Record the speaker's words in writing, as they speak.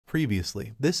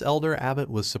Previously, this elder abbot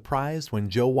was surprised when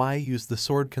Jo Hwi used the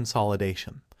sword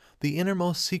consolidation. The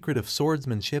innermost secret of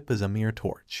swordsmanship is a mere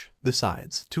torch.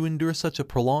 Besides, to endure such a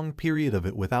prolonged period of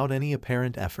it without any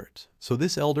apparent effort. So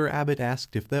this elder abbot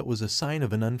asked if that was a sign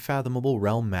of an unfathomable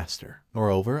realm master.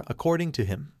 Moreover, according to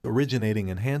him, originating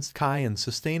enhanced Kai and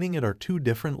sustaining it are two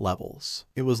different levels.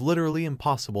 It was literally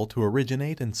impossible to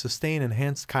originate and sustain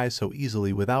enhanced Kai so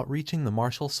easily without reaching the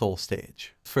martial soul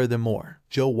stage. Furthermore,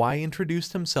 Jo Hwi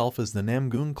introduced himself as the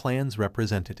Namgun clan's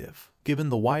representative. Given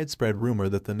the widespread rumor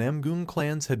that the Namgun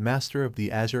clan's headmaster of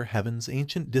the Azure Heaven's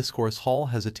ancient discourse hall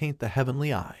has attained the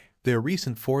heavenly eye, their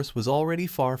recent force was already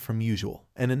far from usual,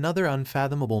 and another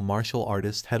unfathomable martial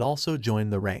artist had also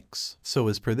joined the ranks. So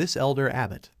as per this elder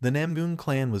abbot, the Namgun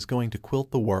clan was going to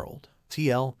quilt the world.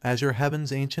 TL, Azure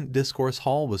Heaven's ancient discourse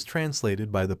hall was translated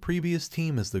by the previous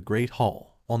team as the Great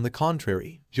Hall. On the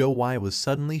contrary, Jo Hwi was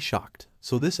suddenly shocked,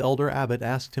 so this elder abbot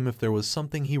asked him if there was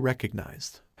something he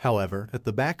recognized. However, at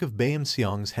the back of Baeum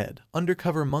Seong's head,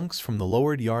 undercover monks from the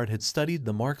lowered yard had studied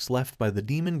the marks left by the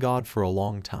demon god for a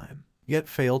long time, yet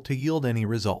failed to yield any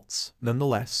results.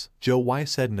 Nonetheless, Jo Hwi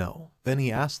said no. Then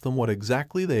he asked them what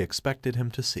exactly they expected him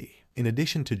to see. In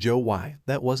addition to Jo Hwi,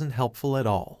 that wasn't helpful at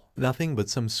all. Nothing but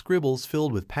some scribbles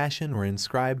filled with passion or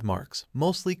inscribed marks,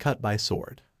 mostly cut by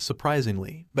sword.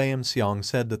 Surprisingly, Baeum Seong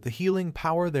said that the healing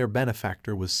power their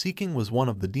benefactor was seeking was one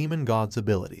of the demon god's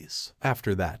abilities.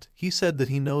 After that, he said that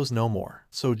he knows no more,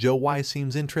 so Jo Hwi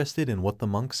seems interested in what the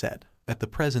monk said. At the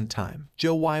present time,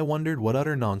 Jo Hwi wondered what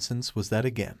utter nonsense was that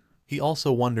again. He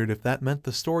also wondered if that meant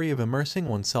the story of immersing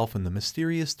oneself in the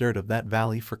mysterious dirt of that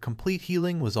valley for complete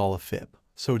healing was all a fib.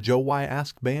 So Jo Hwi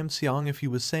asked Baeum Seong if he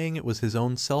was saying it was his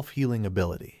own self-healing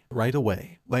ability. Right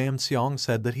away, Baeum Seong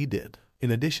said that he did. In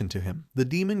addition to him, the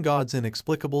demon god's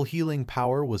inexplicable healing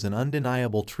power was an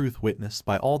undeniable truth witnessed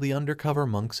by all the undercover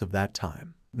monks of that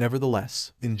time.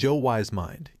 Nevertheless, in Jo Hwi's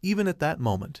mind, even at that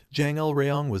moment, Jang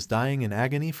El-ryong was dying in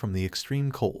agony from the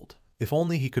extreme cold. If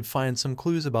only he could find some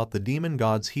clues about the demon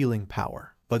god's healing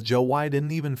power. But Jo Hwi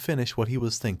didn't even finish what he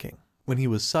was thinking when he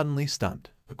was suddenly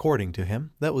stunned. According to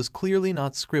him, that was clearly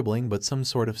not scribbling but some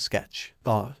sort of sketch.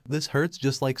 This hurts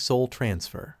just like soul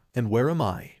transfer. And where am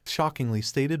I? Shockingly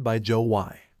stated by Jo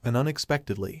Hwi. And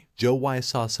unexpectedly, Jo Hwi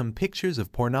saw some pictures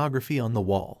of pornography on the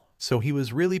wall. So he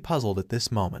was really puzzled at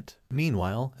this moment.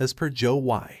 Meanwhile, as per Jo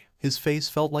Hwi, his face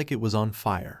felt like it was on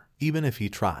fire. Even if he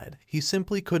tried, he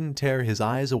simply couldn't tear his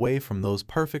eyes away from those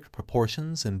perfect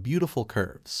proportions and beautiful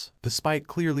curves. Despite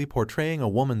clearly portraying a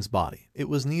woman's body, it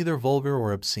was neither vulgar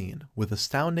or obscene, with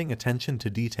astounding attention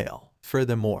to detail.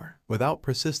 Furthermore, without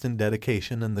persistent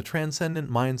dedication and the transcendent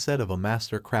mindset of a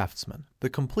master craftsman, the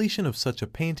completion of such a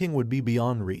painting would be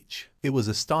beyond reach. It was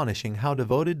astonishing how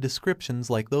devoted descriptions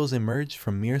like those emerged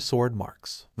from mere sword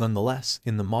marks. Nonetheless,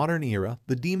 in the modern era,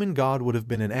 the demon god would have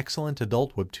been an excellent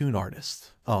adult webtoon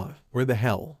artist. Where the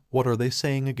hell? What are they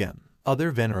saying again?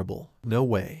 Other venerable? No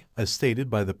way. As stated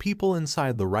by the people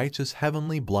inside the righteous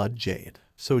heavenly blood jade.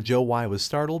 So Jo Hwi was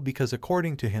startled because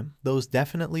according to him, those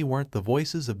definitely weren't the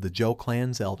voices of the Jo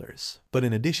clan's elders. But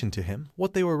in addition to him,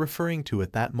 what they were referring to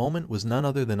at that moment was none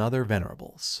other than other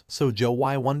venerables. So Jo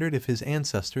Hwi wondered if his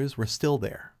ancestors were still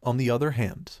there. On the other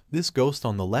hand, this ghost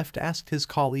on the left asked his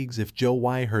colleagues if Jo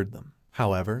Hwi heard them.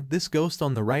 However, this ghost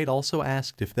on the right also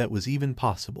asked if that was even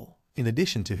possible. In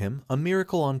addition to him, a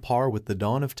miracle on par with the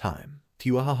dawn of time,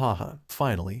 Tiwahaha,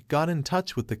 finally got in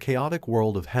touch with the chaotic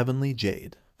world of heavenly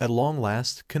jade. At long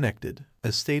last, connected,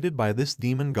 as stated by this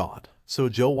demon god. So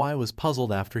Jo Hwi was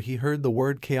puzzled after he heard the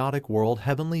word chaotic world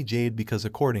heavenly jade because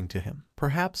according to him,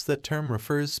 perhaps that term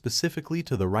refers specifically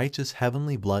to the righteous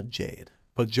heavenly blood jade.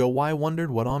 But Jo Hwi wondered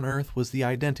what on earth was the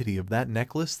identity of that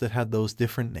necklace that had those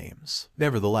different names.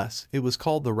 Nevertheless, it was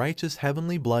called the righteous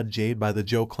heavenly blood jade by the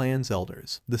Jo clan's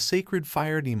elders, the sacred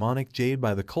fire demonic jade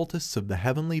by the cultists of the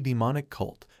heavenly demonic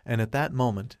cult, and at that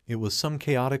moment, it was some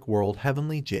chaotic world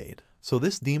heavenly jade. So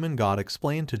this demon god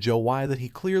explained to Jo Hwi that he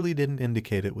clearly didn't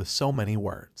indicate it with so many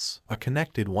words. A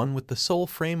connected one with the soul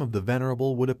frame of the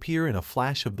venerable would appear in a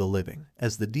flash of the living,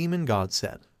 as the demon god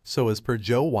said. So as per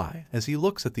Jo Hwi, as he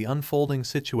looks at the unfolding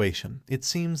situation, it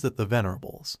seems that the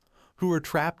venerables, who were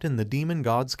trapped in the demon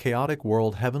god's chaotic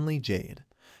world heavenly jade,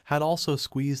 had also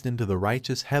squeezed into the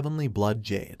righteous heavenly blood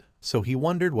jade. So he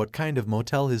wondered what kind of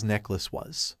motel his necklace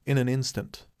was. In an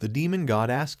instant, the demon god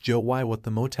asked Jo Hwi what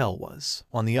the motel was.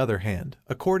 On the other hand,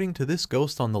 according to this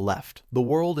ghost on the left, the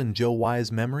world in Jo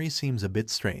Hwi's memory seems a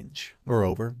bit strange.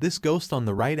 Moreover, this ghost on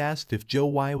the right asked if Jo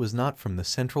Hwi was not from the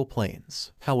Central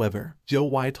Plains. However, Jo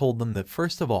Hwi told them that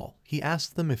first of all, he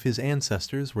asked them if his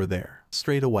ancestors were there.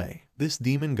 Straight away, this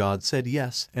demon god said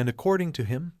yes, and according to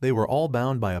him, they were all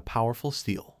bound by a powerful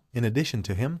steel. In addition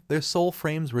to him, their soul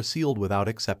frames were sealed without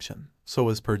exception. So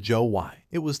as per Jo Hwi,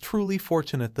 it was truly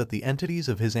fortunate that the entities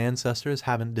of his ancestors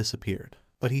haven't disappeared.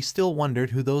 But he still wondered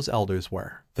who those elders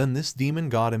were. Then this demon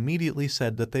god immediately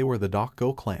said that they were the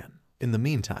Jo clan. In the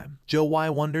meantime, Jo Hwi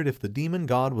wondered if the demon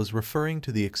god was referring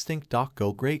to the extinct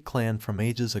Jo great clan from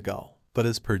ages ago. But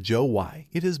as per Jo Hwi,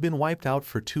 it has been wiped out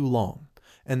for too long,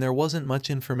 and there wasn't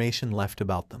much information left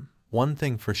about them. One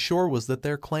thing for sure was that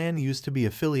their clan used to be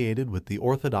affiliated with the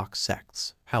orthodox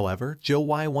sects. However, Jo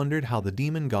Hwi wondered how the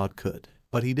demon god could.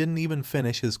 But he didn't even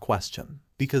finish his question,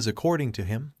 because according to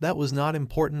him, that was not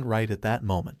important right at that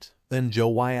moment. Then Jo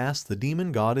Hwi asked the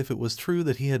demon god if it was true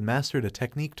that he had mastered a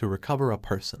technique to recover a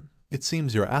person. It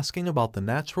seems you're asking about the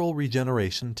natural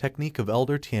regeneration technique of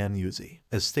Elder Tian Yuzi,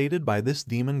 as stated by this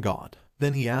demon god.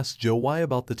 Then he asked Jo Hwi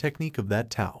about the technique of that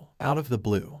Tao. Out of the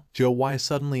blue, Jo Hwi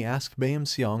suddenly asked Baem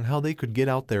Seong how they could get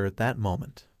out there at that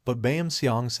moment. But Baem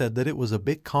Seong said that it was a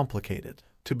bit complicated.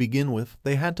 To begin with,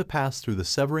 they had to pass through the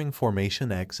Severing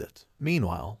Formation exit.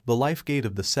 Meanwhile, the life gate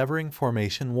of the Severing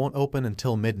Formation won't open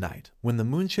until midnight, when the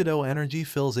Moonshadow energy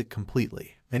fills it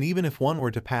completely. And even if one were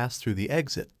to pass through the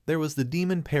exit, there was the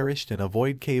demon perished in a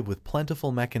void cave with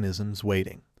plentiful mechanisms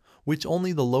waiting, which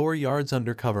only the lower yards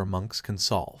undercover monks can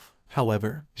solve.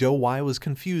 However, Jo Hwi was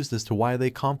confused as to why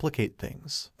they complicate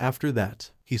things. After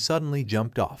that, he suddenly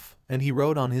jumped off, and he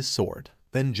rode on his sword.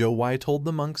 Then Jo Hwi told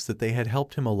the monks that they had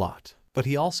helped him a lot. But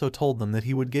he also told them that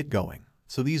he would get going.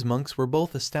 So these monks were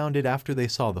both astounded after they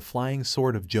saw the flying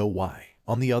sword of Jo Hwi.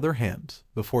 On the other hand,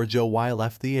 before Jo Hwi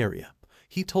left the area,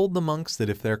 he told the monks that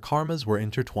if their karmas were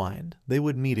intertwined, they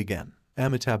would meet again.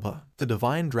 Amitabha, the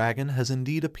divine dragon, has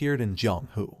indeed appeared in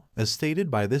Jeonghu, as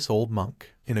stated by this old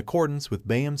monk. In accordance with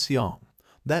Baem Seong,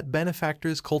 that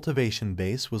benefactor's cultivation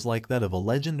base was like that of a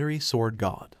legendary sword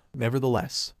god.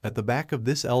 Nevertheless, at the back of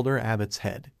this elder abbot's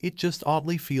head, it just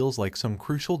oddly feels like some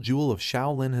crucial jewel of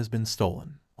Shaolin has been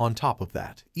stolen. On top of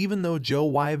that, even though Jo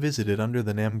Hwi visited under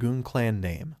the Namgun clan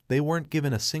name, they weren't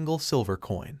given a single silver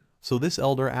coin. So this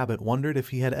elder abbot wondered if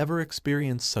he had ever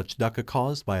experienced such dukkha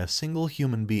caused by a single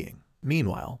human being.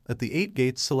 Meanwhile, at the 8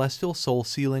 Gates Celestial Soul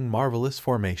Sealing Marvelous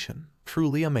Formation,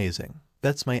 truly amazing.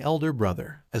 That's my elder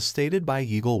brother, as stated by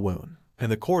Eagle Woon.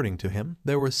 And according to him,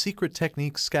 there were secret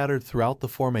techniques scattered throughout the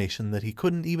formation that he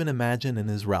couldn't even imagine in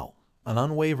his realm. An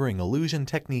unwavering illusion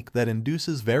technique that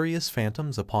induces various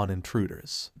phantoms upon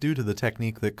intruders. Due to the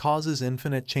technique that causes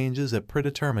infinite changes at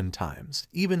predetermined times,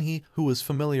 even he, who was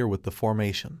familiar with the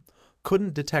formation,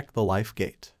 couldn't detect the life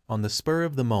gate. On the spur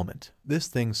of the moment, this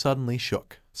thing suddenly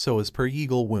shook. So as per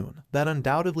Eagle Woon, that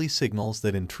undoubtedly signals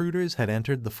that intruders had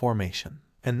entered the formation.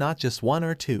 And not just one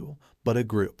or two, but a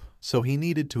group. So he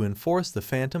needed to enforce the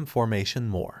phantom formation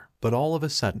more. But all of a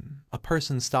sudden, a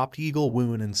person stopped Eagle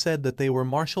Woon and said that they were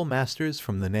martial masters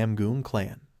from the Namgun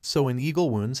clan. So in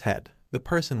Eagle Woon's head, the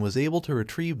person was able to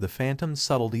retrieve the phantom's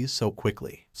subtleties so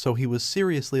quickly. So he was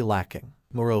seriously lacking.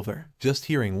 Moreover, just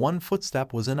hearing one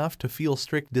footstep was enough to feel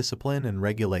strict discipline and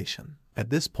regulation. At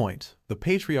this point, the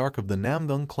patriarch of the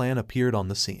Namgun clan appeared on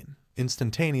the scene.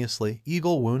 Instantaneously,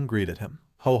 Eagle Woon greeted him.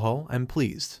 Ho ho, I'm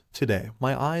pleased. Today,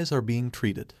 my eyes are being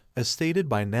treated, as stated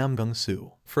by Namgung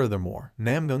Su. Furthermore,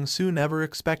 Namgung Su never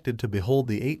expected to behold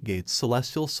the 8 Gates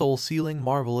Celestial Soul Sealing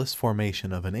Marvelous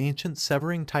Formation of an ancient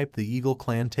severing type the Eagle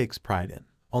clan takes pride in.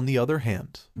 On the other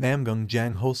hand, Namgung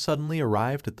Jangho suddenly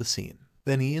arrived at the scene.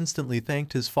 Then he instantly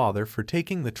thanked his father for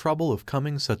taking the trouble of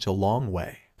coming such a long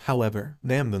way. However,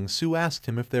 Namgung Su asked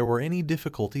him if there were any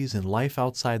difficulties in life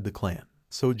outside the clan.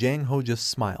 So Jangho just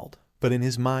smiled. But in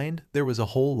his mind, there was a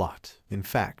whole lot. In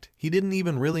fact, he didn't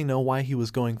even really know why he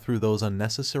was going through those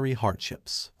unnecessary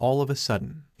hardships. All of a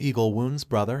sudden, Eagle Woon's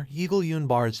brother, Eagle Yoon,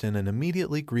 barged in and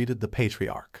immediately greeted the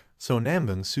patriarch. So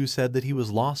Namgung Su said that he was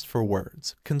lost for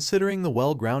words, considering the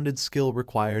well-grounded skill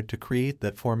required to create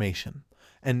that formation.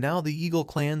 And now the Eagle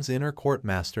clan's inner court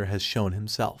master has shown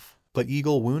himself. But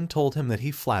Eagle Woon told him that he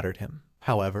flattered him.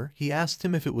 However, he asked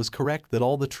him if it was correct that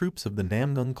all the troops of the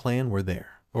Namgun clan were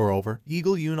there. Moreover,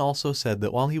 Eagle Yoon also said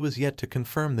that while he was yet to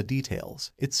confirm the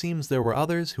details, it seems there were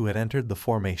others who had entered the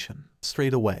formation.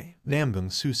 Straight away, Namgung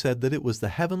Su said that it was the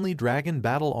Heavenly Dragon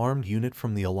battle-armed unit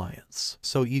from the Alliance.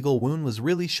 So Eagle Woon was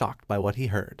really shocked by what he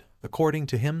heard. According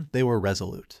to him, they were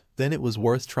resolute. Then it was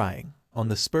worth trying. On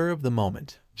the spur of the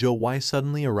moment, Jo Hwi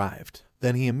suddenly arrived.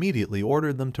 Then he immediately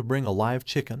ordered them to bring a live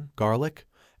chicken, garlic,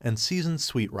 and seasoned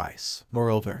sweet rice.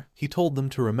 Moreover, he told them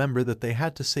to remember that they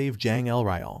had to save Jang El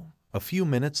Ryong. A few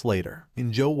minutes later,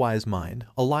 in Jo Hwi's mind,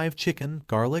 a live chicken,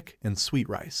 garlic, and sweet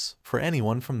rice. For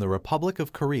anyone from the Republic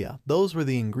of Korea, those were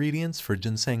the ingredients for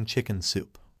ginseng chicken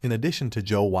soup. In addition to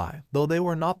Jo Hwi, though they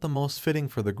were not the most fitting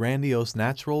for the grandiose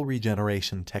natural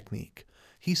regeneration technique,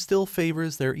 he still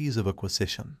favors their ease of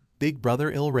acquisition. Big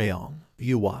brother Il Rayong,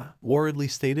 Yuwa, worriedly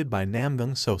stated by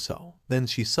Namgung Soso. Then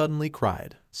she suddenly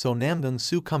cried, so Namgung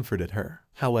Su comforted her.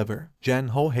 However, Jang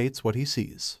Ho hates what he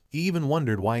sees. He even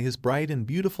wondered why his bright and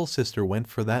beautiful sister went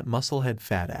for that musclehead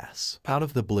fat ass. Out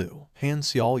of the blue, Han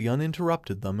Seol Yun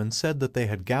interrupted them and said that they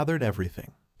had gathered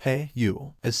everything. Hey,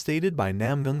 you, as stated by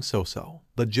Namgung Soso.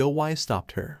 But Jo Hwi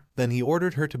stopped her. Then he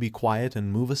ordered her to be quiet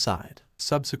and move aside.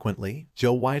 Subsequently,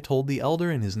 Jo Hwi told the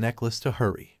elder in his necklace to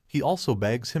hurry. He also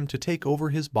begs him to take over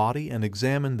his body and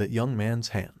examine that young man's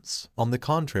hands. On the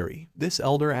contrary, this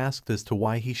elder asked as to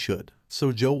why he should.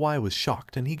 So Jo Hwi was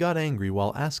shocked and he got angry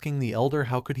while asking the elder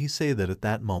how could he say that at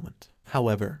that moment.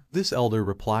 However, this elder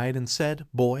replied and said,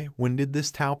 "Boy, when did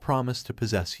this Tao promise to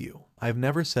possess you? I've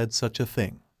never said such a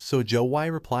thing." So Jo Hwi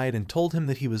replied and told him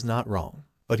that he was not wrong.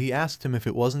 But he asked him if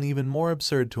it wasn't even more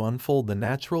absurd to unfold the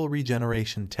natural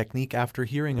regeneration technique after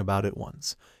hearing about it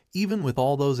once, even with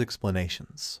all those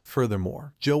explanations.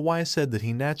 Furthermore, Jo Hwi said that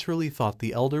he naturally thought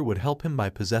the elder would help him by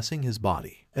possessing his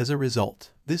body. As a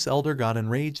result, this elder got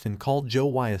enraged and called Jo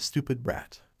Hwi a stupid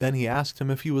brat. Then he asked him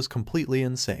if he was completely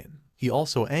insane. He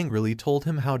also angrily told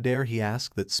him how dare he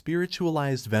ask that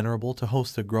spiritualized venerable to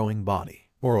host a growing body.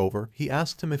 Moreover, he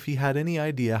asked him if he had any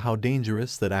idea how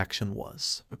dangerous that action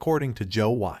was. According to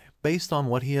Jo Hwi, based on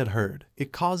what he had heard,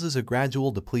 it causes a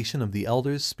gradual depletion of the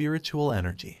elder's spiritual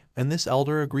energy, and this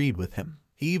elder agreed with him.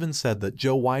 He even said that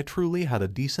Jo Hwi truly had a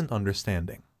decent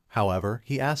understanding. However,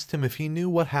 he asked him if he knew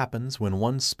what happens when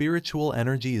one's spiritual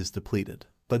energy is depleted.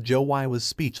 But Jo Hwi was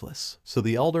speechless, so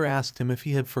the elder asked him if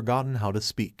he had forgotten how to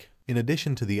speak. In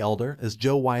addition to the elder, as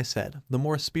Jo Hwi said, the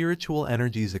more spiritual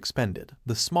energy is expended,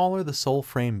 the smaller the soul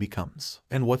frame becomes.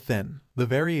 And what then? The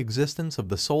very existence of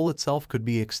the soul itself could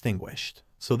be extinguished.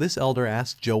 So this elder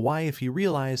asked Jo Hwi if he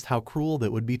realized how cruel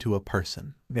that would be to a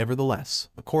person. Nevertheless,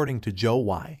 according to Jo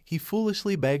Hwi, he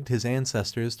foolishly begged his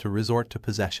ancestors to resort to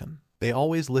possession. They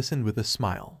always listened with a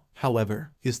smile.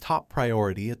 However, his top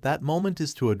priority at that moment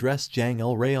is to address Jang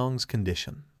Il Rayong's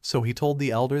condition. So he told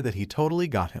the elder that he totally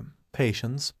got him.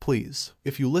 Patience, please.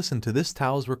 If you listen to this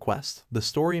Tao's request, the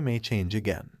story may change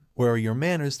again. Where are your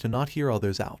manners to not hear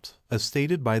others out? As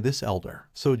stated by this elder.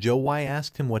 So Jo Hwi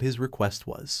asked him what his request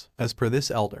was. As per this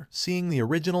elder, seeing the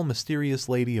original mysterious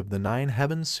lady of the 9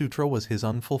 Heavens Sutra was his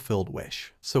unfulfilled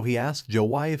wish. So he asked Jo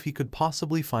Hwi if he could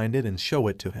possibly find it and show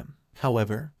it to him.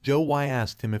 However, Jo Hwi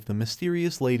asked him if the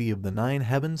mysterious lady of the 9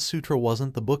 Heavens Sutra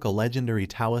wasn't the book a legendary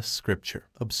Taoist scripture,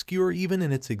 obscure even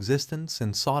in its existence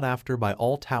and sought after by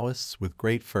all Taoists with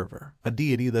great fervor, a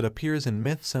deity that appears in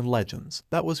myths and legends.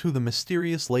 That was who the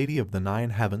mysterious lady of the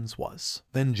 9 Heavens was.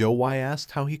 Then Jo Hwi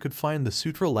asked how he could find the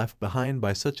sutra left behind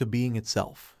by such a being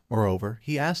itself. Moreover,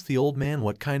 he asked the old man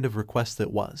what kind of request it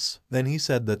was. Then he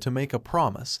said that to make a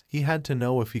promise, he had to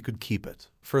know if he could keep it.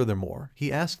 Furthermore,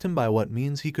 he asked him by what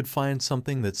means he could find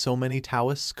something that so many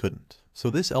Taoists couldn't. So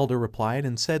this elder replied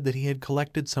and said that he had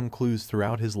collected some clues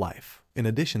throughout his life. In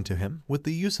addition to him, with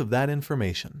the use of that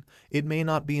information, it may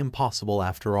not be impossible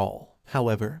after all.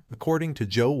 However, according to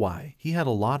Jo Hwi, he had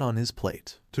a lot on his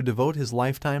plate to devote his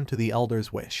lifetime to the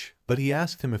elder's wish. But he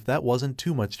asked him if that wasn't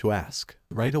too much to ask.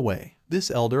 Right away,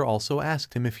 this elder also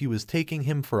asked him if he was taking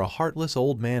him for a heartless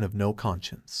old man of no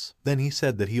conscience. Then he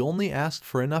said that he only asked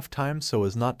for enough time so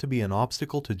as not to be an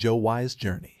obstacle to Jo Hwi's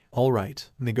journey. Alright,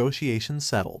 negotiations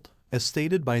settled. As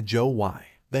stated by Jo Hwi.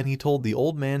 Then he told the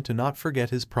old man to not forget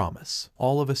his promise.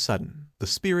 All of a sudden, the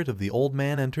spirit of the old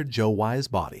man entered Jo Hwi's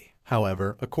body.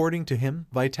 However, according to him,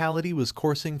 vitality was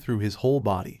coursing through his whole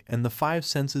body, and the 5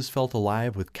 senses felt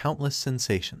alive with countless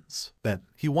sensations. Then,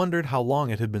 he wondered how long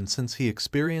it had been since he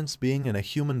experienced being in a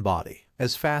human body.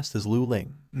 As fast as Lu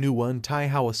Ling, Nuwa and Tai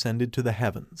Hao ascended to the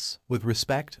heavens. With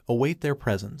respect, await their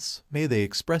presence. May they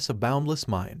express a boundless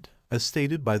mind, as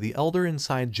stated by the elder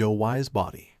inside Jo Hwi's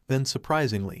body. Then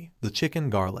surprisingly, the chicken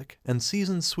garlic and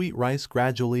seasoned sweet rice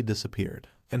gradually disappeared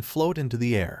and float into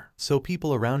the air. So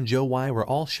people around Jo Hwi were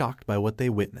all shocked by what they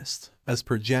witnessed. As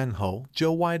per Jang Ho,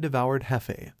 Jo Hwi devoured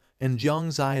Hefe, and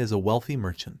Jiang Zai is a wealthy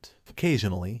merchant.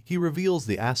 Occasionally, he reveals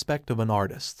the aspect of an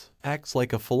artist, acts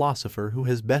like a philosopher who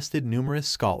has bested numerous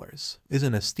scholars, is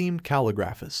an esteemed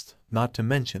calligraphist, not to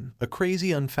mention a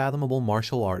crazy unfathomable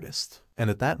martial artist. And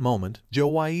at that moment, Jo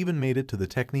Hwi even made it to the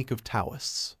technique of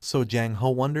Taoists. So Jang Ho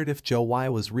wondered if Jo Hwi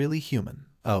was really human.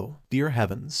 Oh, dear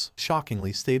heavens,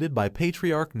 shockingly stated by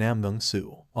Patriarch Namgung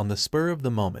Su. On the spur of the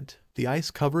moment, the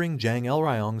ice covering Jang Il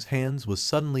Rayong's hands was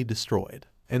suddenly destroyed,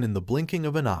 and in the blinking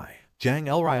of an eye, Jang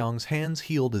Il Rayong's hands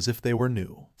healed as if they were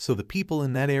new. So the people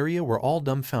in that area were all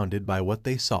dumbfounded by what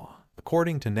they saw.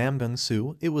 According to Namgung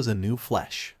Su, it was a new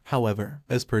flesh. However,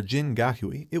 as per Jo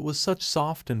Ga-cheol, it was such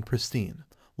soft and pristine,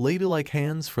 ladylike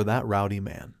hands for that rowdy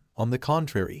man. On the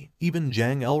contrary, even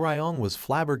Jang Elryong was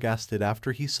flabbergasted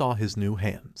after he saw his new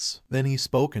hands. Then he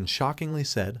spoke and shockingly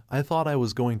said, "I thought I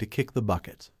was going to kick the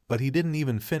bucket." But he didn't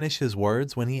even finish his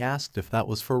words when he asked if that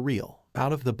was for real.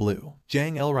 Out of the blue,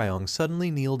 Jang Elryong suddenly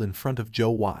kneeled in front of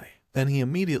Jo Hwi. Then he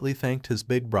immediately thanked his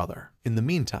big brother. In the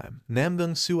meantime, Nam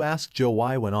Dong-soo asked Jo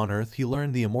Hwi when on Earth he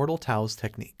learned the Immortal Tao's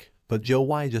technique. But Jo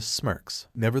Hwi just smirks.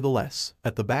 Nevertheless,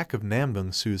 at the back of Nam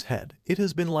Dong-soo's head, it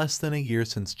has been less than a year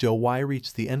since Jo Hwi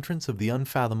reached the entrance of the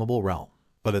unfathomable realm.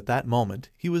 But at that moment,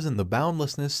 he was in the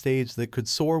boundlessness stage that could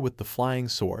soar with the flying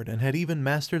sword and had even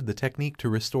mastered the technique to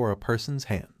restore a person's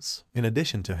hands. In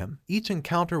addition to him, each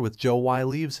encounter with Jo Hwi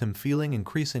leaves him feeling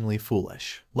increasingly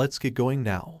foolish. "Let's get going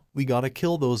now. We gotta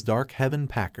kill those Dark Heaven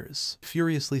Packers,"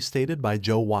 furiously stated by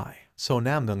Jo Hwi. So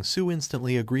Nam Dong-soo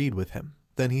instantly agreed with him.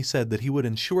 Then he said that he would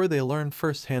ensure they learned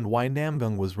firsthand why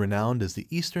Namgung was renowned as the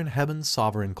Eastern Heaven's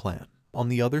sovereign clan. On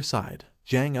the other side,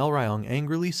 Jang Elryong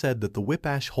angrily said that the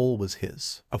whip-ash hole was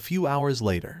his. A few hours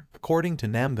later, according to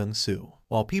Nam Dong-soo,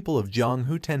 while people of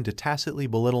Jonghu tend to tacitly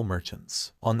belittle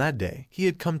merchants, on that day, he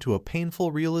had come to a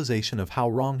painful realization of how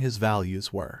wrong his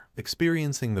values were.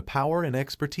 Experiencing the power and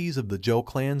expertise of the Jo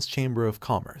clan's Chamber of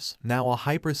Commerce, now a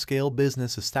hyperscale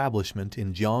business establishment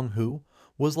in Jonghu,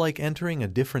 was like entering a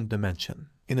different dimension.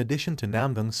 In addition to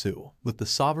Nam Dong-soo, with the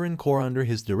Sovereign Corps under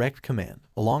his direct command,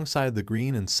 alongside the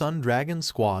Green and Sun Dragon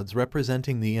squads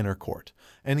representing the inner court,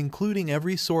 and including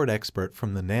every sword expert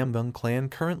from the Namdung clan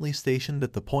currently stationed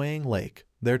at the Poyang Lake,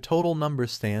 their total number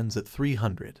stands at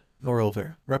 300.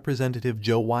 Moreover, Representative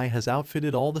Jo Hwi has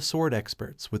outfitted all the sword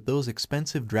experts with those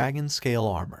expensive dragon-scale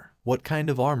armor. What kind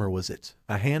of armor was it?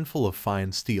 A handful of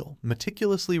fine steel,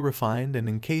 meticulously refined and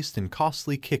encased in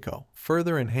costly kiko,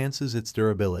 further enhances its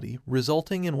durability,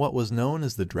 resulting in what was known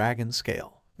as the dragon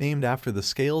scale. Named after the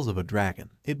scales of a dragon,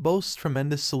 it boasts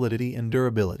tremendous solidity and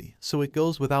durability, so it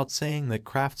goes without saying that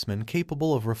craftsmen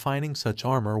capable of refining such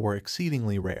armor were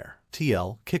exceedingly rare.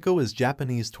 Kiko is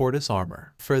Japanese tortoise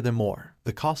armor. Furthermore,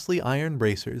 the costly iron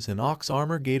bracers and ox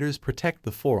armor gaiters protect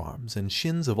the forearms and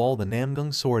shins of all the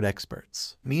Namgung sword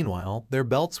experts. Meanwhile, their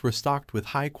belts were stocked with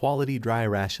high-quality dry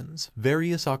rations,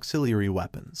 various auxiliary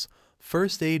weapons,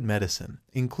 first aid medicine,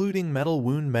 including metal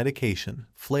wound medication,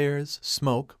 flares,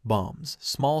 smoke, bombs,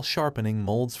 small sharpening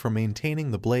molds for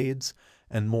maintaining the blades,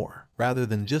 and more. Rather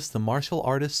than just the martial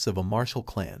artists of a martial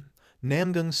clan,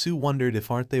 Nam Dong-soo wondered if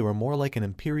they were more like an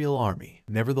imperial army.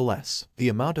 Nevertheless, the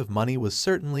amount of money was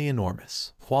certainly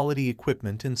enormous. Quality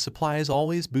equipment and supplies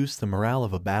always boost the morale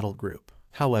of a battle group.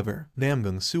 However, Nam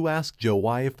Dong-soo asked Jo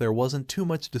Hwi if there wasn't too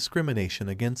much discrimination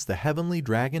against the Heavenly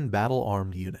Dragon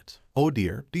Battle-Armed Unit. "Oh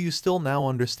dear, do you still now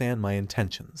understand my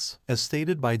intentions?" as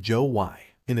stated by Jo Hwi.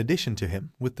 In addition to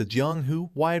him, with the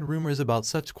Jonghu-wide rumors about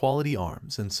such quality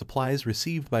arms and supplies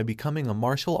received by becoming a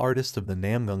martial artist of the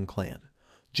Namgung clan,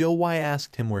 Jo Hwi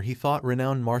asked him where he thought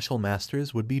renowned martial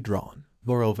masters would be drawn.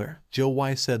 Moreover, Jo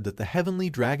Hwi said that the Heavenly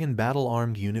Dragon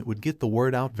Battle-Armed Unit would get the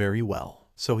word out very well,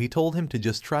 so he told him to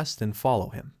just trust and follow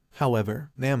him.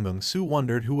 However, Nam Dong-soo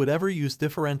wondered who would ever use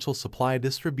differential supply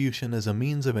distribution as a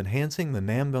means of enhancing the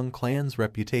Namgung clan's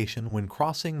reputation when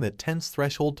crossing that tense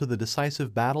threshold to the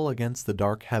decisive battle against the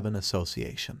Dark Heaven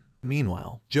Association.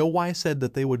 Meanwhile, Jo Hwi said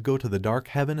that they would go to the Dark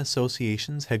Heaven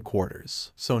Association's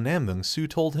headquarters, so Nam Dong-soo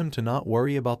told him to not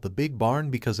worry about the big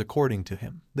barn because according to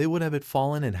him, they would have it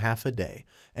fallen in half a day,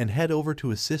 and head over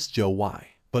to assist Jo Hwi.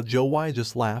 But Jo Hwi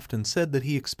just laughed and said that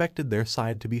he expected their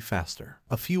side to be faster.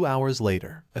 A few hours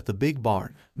later, at the big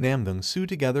barn, Nam Dong-soo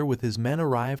together with his men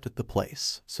arrived at the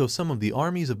place, so some of the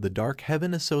armies of the Dark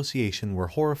Heaven Association were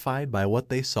horrified by what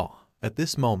they saw. At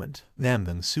this moment, Nam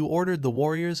Dong-soo ordered the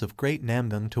warriors of Great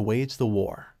Namgung to wage the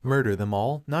war, murder them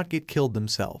all, not get killed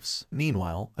themselves.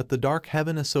 Meanwhile, at the Dark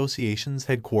Heaven Association's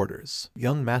headquarters,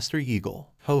 young Master Eagle,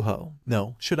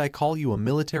 no, should I call you a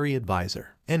military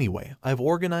advisor? Anyway, I've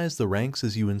organized the ranks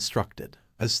as you instructed,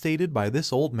 as stated by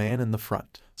this old man in the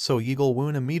front. So Eagle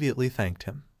Woon immediately thanked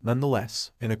him.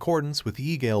 Nonetheless, in accordance with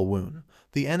Eagle Woon,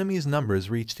 the enemy's numbers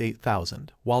reached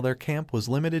 8,000, while their camp was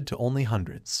limited to only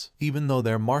hundreds. Even though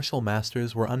their martial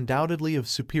masters were undoubtedly of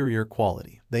superior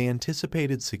quality, they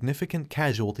anticipated significant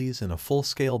casualties in a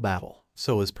full-scale battle.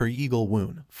 So as per Eagle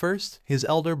Woon, first, his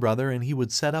elder brother and he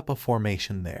would set up a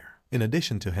formation there. In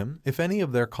addition to him, if any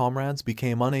of their comrades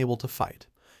became unable to fight,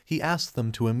 he asked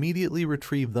them to immediately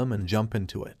retrieve them and jump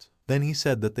into it. Then he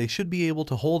said that they should be able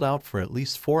to hold out for at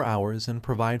least 4 hours and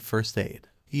provide first aid.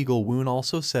 Eagle Woon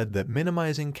also said that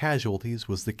minimizing casualties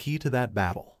was the key to that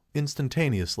battle.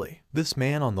 Instantaneously, this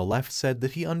man on the left said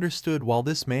that he understood while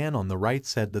this man on the right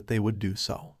said that they would do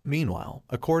so. Meanwhile,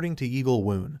 according to Eagle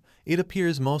Woon, it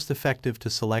appears most effective to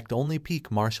select only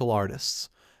peak martial artists,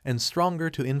 and stronger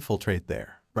to infiltrate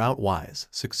there. Route-wise,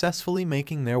 successfully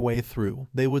making their way through,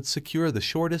 they would secure the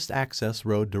shortest access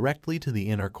road directly to the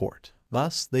inner court.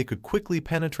 Thus, they could quickly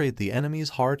penetrate the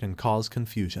enemy's heart and cause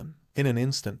confusion. In an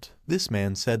instant, this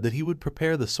man said that he would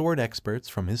prepare the sword experts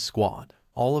from his squad.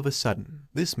 All of a sudden,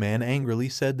 this man angrily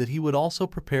said that he would also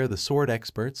prepare the sword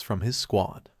experts from his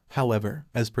squad. However,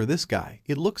 as per this guy,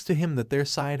 it looks to him that their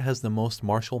side has the most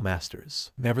martial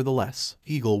masters. Nevertheless,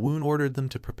 Eagle Woon ordered them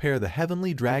to prepare the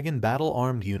Heavenly Dragon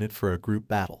battle-armed unit for a group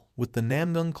battle, with the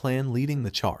Namgung clan leading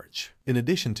the charge. In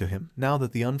addition to him, now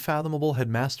that the unfathomable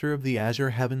headmaster of the Azure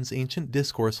Heaven's ancient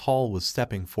discourse hall was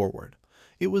stepping forward,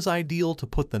 it was ideal to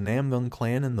put the Namgung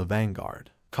clan in the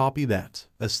vanguard. Copy that.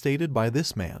 As stated by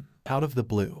this man, out of the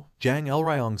blue, Jang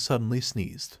Elryong suddenly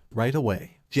sneezed. Right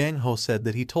away, Jang Ho said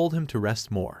that he told him to rest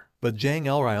more, but Jang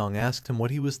Elryong asked him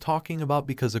what he was talking about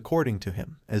because according to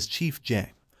him, as Chief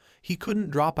Jang, he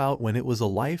couldn't drop out when it was a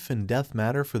life and death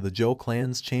matter for the Jo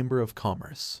clan's Chamber of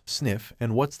Commerce. Sniff,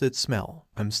 and what's that smell?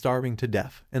 I'm starving to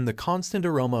death, and the constant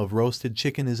aroma of roasted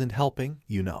chicken isn't helping,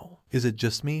 you know. Is it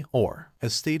just me, or,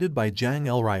 as stated by Jang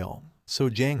Elryong? So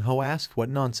Jang Ho asked what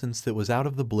nonsense that was out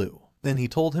of the blue. Then he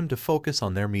told him to focus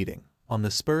on their meeting. On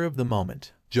the spur of the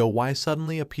moment, Jo Hwi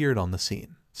suddenly appeared on the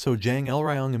scene. So Jang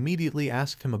Elryong immediately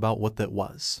asked him about what that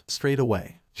was. Straight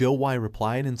away, Jo Hwi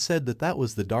replied and said that that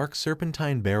was the dark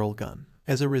serpentine barrel gun.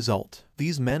 As a result,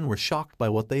 these men were shocked by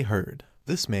what they heard.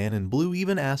 This man in blue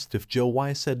even asked if Jo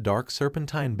Hwi said dark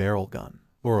serpentine barrel gun.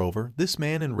 Moreover, this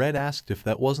man in red asked if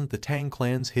that wasn't the Tang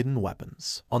clan's hidden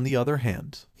weapons. On the other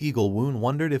hand, Eagle Woon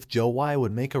wondered if Jo Hwi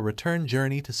would make a return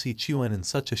journey to Sichuan in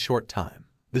such a short time.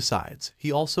 Besides,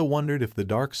 he also wondered if the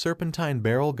dark serpentine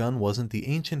barrel gun wasn't the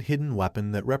ancient hidden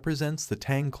weapon that represents the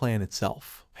Tang clan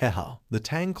itself. Heha, the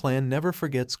Tang clan never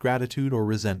forgets gratitude or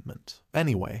resentment.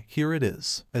 Anyway, here it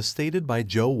is, as stated by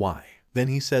Jo Hwi. Then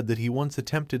he said that he once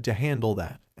attempted to handle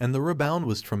that, and the rebound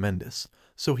was tremendous,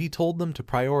 so he told them to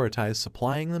prioritize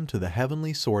supplying them to the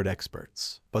heavenly sword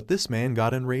experts. But this man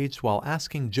got enraged while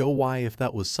asking Jo Hwi if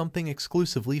that was something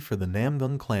exclusively for the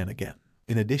Namgung clan again.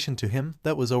 In addition to him,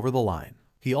 that was over the line.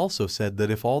 He also said that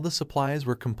if all the supplies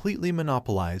were completely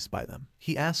monopolized by them,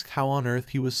 he asked how on earth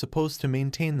he was supposed to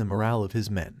maintain the morale of his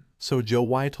men. So Jo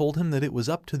Hwi told him that it was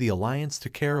up to the alliance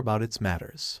to care about its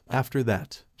matters. After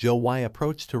that, Jo Hwi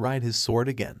approached to ride his sword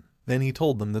again. Then he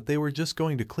told them that they were just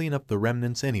going to clean up the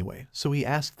remnants anyway, so he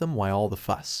asked them why all the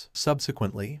fuss.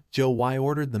 Subsequently, Jo Hwi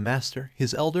ordered the master,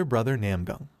 his elder brother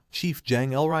Namgung, Chief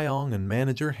Jang Elryong and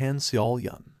manager Han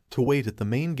Seol-yun, to wait at the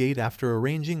main gate after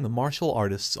arranging the martial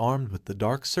artists armed with the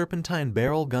dark serpentine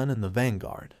barrel gun in the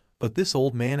vanguard. But this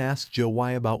old man asked Jo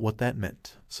Hwi about what that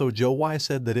meant. So Jo Hwi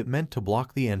said that it meant to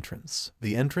block the entrance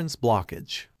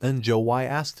blockage. Then Jo Hwi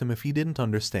asked him if he didn't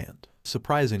understand.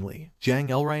 Surprisingly, Jang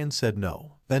Elryong said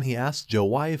no. Then he asked Jo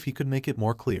Hwi if he could make it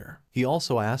more clear. He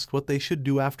also asked what they should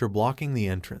do after blocking the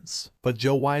entrance. But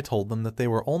Jo Hwi told them that they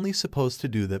were only supposed to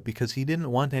do that because he didn't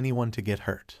want anyone to get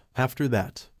hurt. After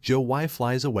that, Jo Hwi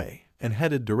flies away and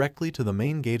headed directly to the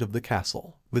main gate of the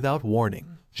castle. Without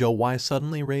warning, Jo Hwi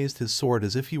suddenly raised his sword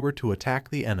as if he were to attack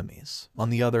the enemies.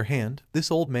 On the other hand,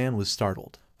 this old man was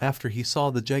startled after he saw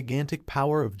the gigantic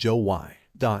power of Jo Hwi.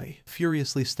 Die,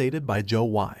 furiously stated by Jo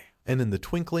Hwi. And in the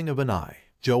twinkling of an eye,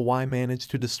 Jo Hwi managed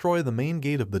to destroy the main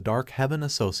gate of the Dark Heaven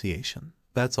Association.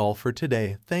 That's all for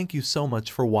today. Thank you so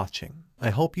much for watching. I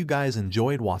hope you guys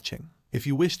enjoyed watching. If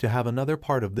you wish to have another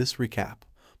part of this recap,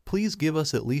 please give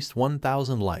us at least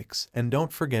 1,000 likes and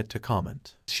don't forget to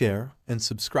comment, share, and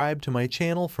subscribe to my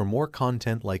channel for more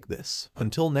content like this.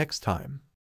 Until next time.